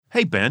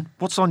Hey, Ben,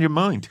 what's on your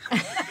mind?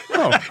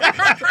 Oh.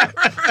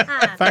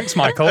 Thanks,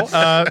 Michael.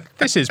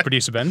 This is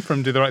producer Ben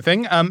from Do the Right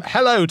Thing.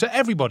 Hello to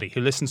everybody who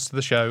listens to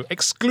the show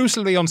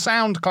exclusively on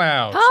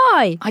SoundCloud.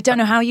 Hi. I don't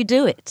know how you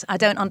do it. I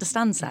don't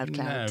understand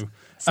SoundCloud. No.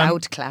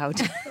 SoundCloud.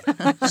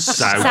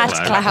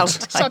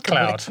 SoundCloud.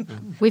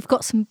 SoundCloud. We've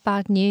got some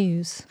bad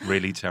news.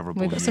 Really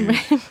terrible We've got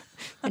news. some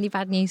really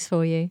bad news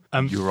for you.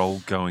 You're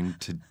all going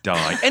to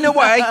die. In a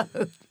way.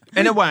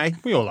 In a way.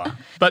 We all are.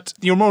 But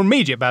your more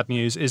immediate bad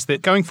news is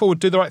that going forward,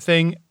 Do the Right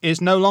Thing is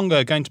no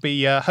longer going to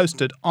be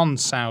hosted on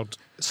SoundCloud.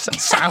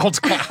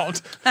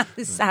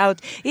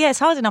 Sound. Yeah, it's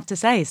hard enough to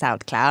say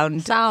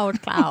SoundCloud.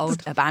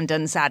 SoundCloud.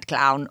 Abandon sad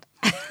clown.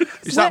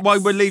 Is that why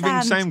we're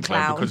leaving Sound SoundCloud?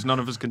 clown. Because none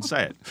of us can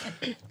say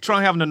it.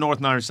 Try having a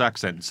Northern Irish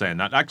accent and saying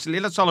that. Actually,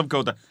 let's all have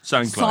go to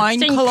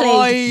SoundCloud.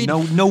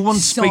 SoundCloud. No one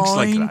speaks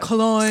like that.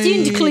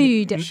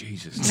 Stundclude.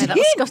 Jesus. No, that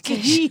was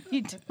Scottish.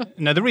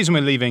 No, the reason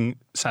we're leaving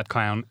Sad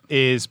Clown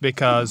is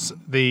because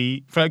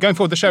going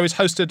forward, the show is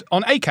hosted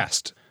on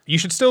Acast. You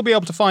should still be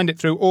able to find it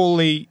through all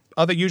the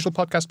other usual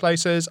podcast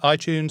places,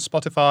 iTunes,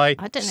 Spotify,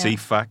 I don't know.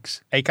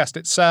 CFAX. Acast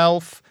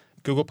itself,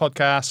 Google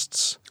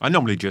Podcasts. I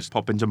normally just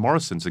pop into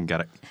Morrison's and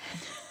get it.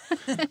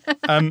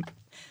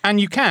 And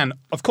you can,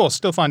 of course,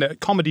 still find it at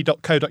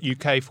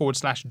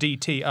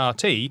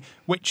comedy.co.uk/DTRT,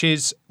 which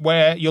is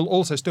where you'll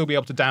also still be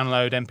able to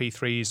download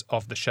MP3s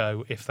of the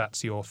show if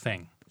that's your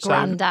thing.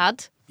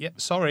 Grandad. Yeah,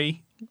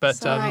 sorry. But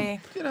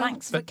Sorry.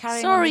 Thanks for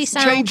carrying Sorry, on.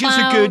 SoundCloud. Change is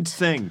a good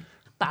thing.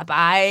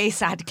 Bye-bye,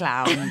 sad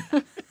clown.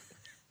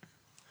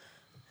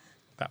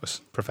 that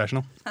was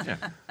professional. Yeah.